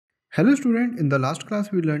Hello student, in the last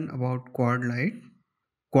class we learned about quad light.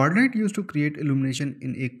 Quad light used to create illumination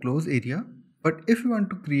in a closed area, but if you want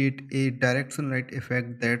to create a direct sunlight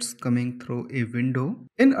effect that's coming through a window,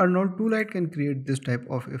 in Arnold two light can create this type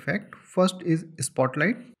of effect. First is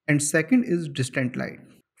spotlight and second is distant light.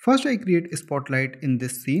 First I create a spotlight in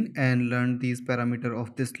this scene and learn these parameters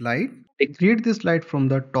of this light. I create this light from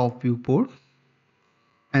the top viewport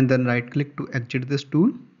and then right click to exit this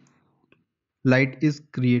tool. Light is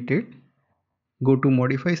created. Go to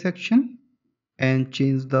modify section and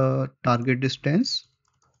change the target distance.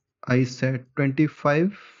 I set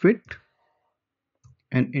 25 feet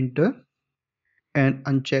and enter and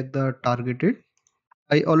uncheck the targeted.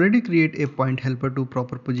 I already create a point helper to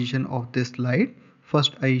proper position of this light.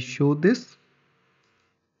 First I show this.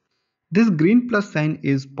 This green plus sign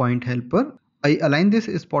is point helper. I align this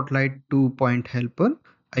spotlight to point helper.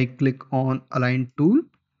 I click on align tool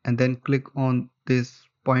and then click on this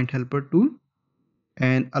point helper tool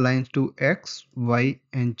and aligns to X, Y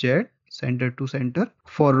and Z center to center.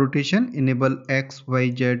 For rotation, enable X, Y,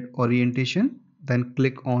 Z orientation. Then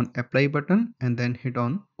click on apply button and then hit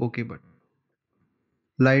on OK button.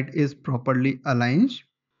 Light is properly aligned.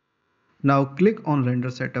 Now click on render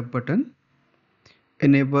setup button.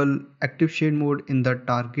 Enable active shade mode in the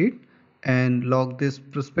target and lock this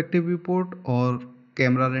perspective viewport or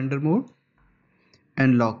camera render mode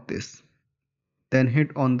and lock this. Then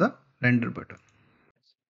hit on the render button.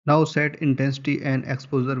 Now set intensity and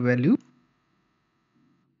exposure value.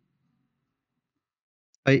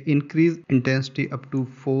 I increase intensity up to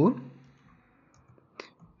 4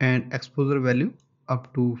 and exposure value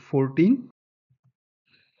up to 14.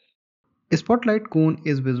 Spotlight cone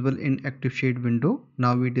is visible in active shade window.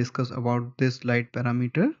 Now we discuss about this light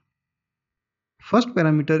parameter. First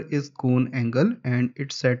parameter is cone angle and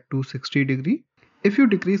it's set to 60 degree. If you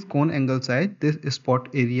decrease cone angle size, this spot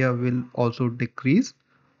area will also decrease.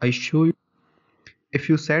 I show you. If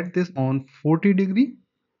you set this on 40 degree,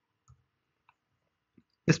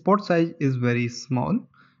 spot size is very small,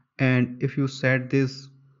 and if you set this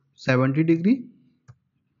 70 degree,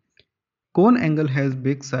 cone angle has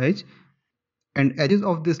big size and edges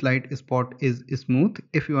of this light spot is smooth.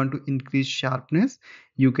 If you want to increase sharpness,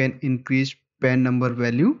 you can increase pen number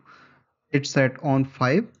value. It's set on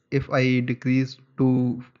 5. If I decrease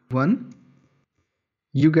to 1,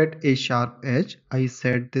 you get a sharp edge. I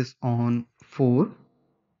set this on 4.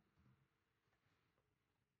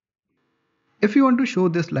 If you want to show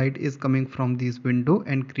this light is coming from this window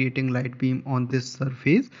and creating light beam on this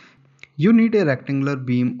surface, you need a rectangular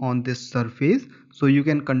beam on this surface. So you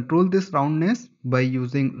can control this roundness by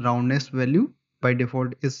using roundness value. By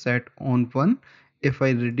default is set on 1. If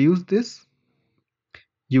I reduce this,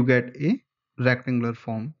 you get a rectangular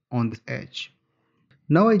form on this edge.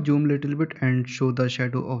 Now I zoom little bit and show the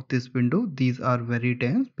shadow of this window. These are very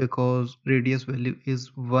dense because radius value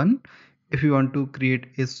is 1. If you want to create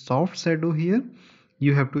a soft shadow here,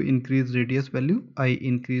 you have to increase radius value. I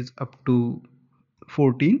increase up to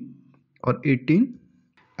 14 or 18.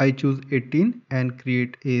 I choose 18 and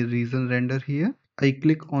create a region render here. I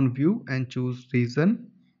click on view and choose region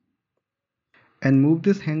and move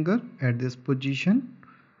this hanger at this position,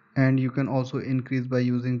 and you can also increase by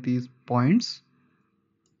using these points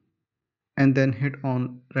and then hit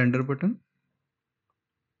on render button.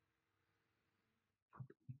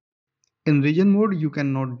 In region mode you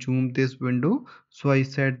cannot zoom this window, so I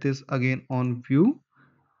set this again on view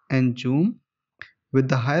and zoom. With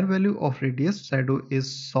the higher value of radius, shadow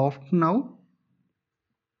is soft now.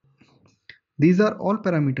 These are all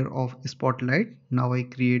parameter of spotlight. Now I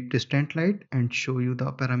create distant light and show you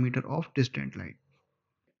the parameter of distant light.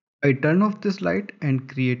 I turn off this light and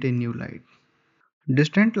create a new light.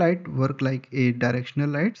 Distant light work like a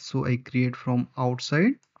directional light, so I create from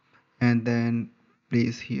outside and then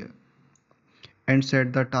place here and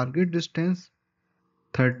set the target distance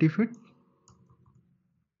 30 feet.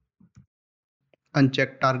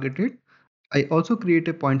 Uncheck targeted. I also create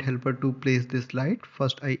a point helper to place this light.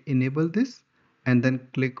 First I enable this and then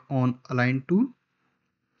click on align tool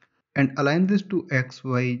and align this to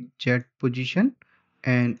XYZ position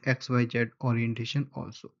and XYZ orientation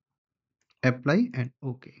also. Apply and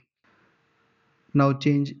OK. Now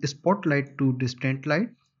change spotlight to distant light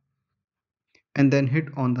and then hit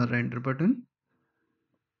on the render button.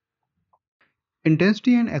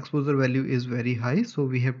 Intensity and exposure value is very high, so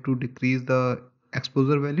we have to decrease the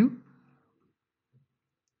exposure value.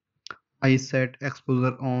 I set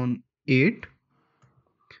exposure on 8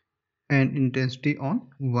 and intensity on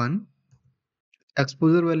 1.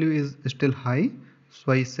 Exposure value is still high,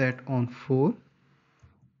 so I set on 4.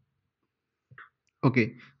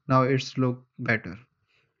 Okay, now it's look better.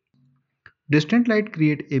 Distant light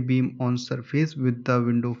create a beam on surface with the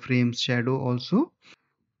window frame's shadow also.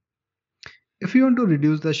 If you want to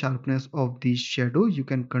reduce the sharpness of the shadow, you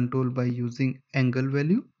can control by using angle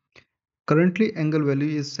value. Currently angle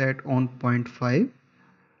value is set on 0.5.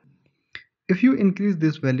 If you increase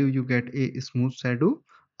this value, you get a smooth shadow.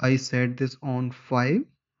 I set this on 5.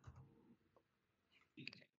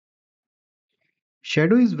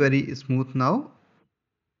 Shadow is very smooth now.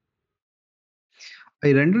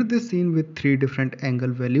 I render this scene with 3 different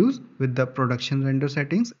angle values with the production render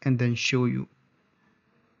settings and then show you.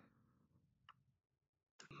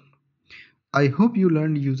 I hope you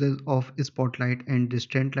learned uses of spotlight and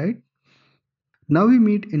distant light. Now we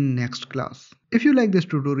meet in next class. If you like this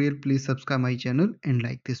tutorial, please subscribe my channel and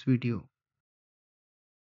like this video.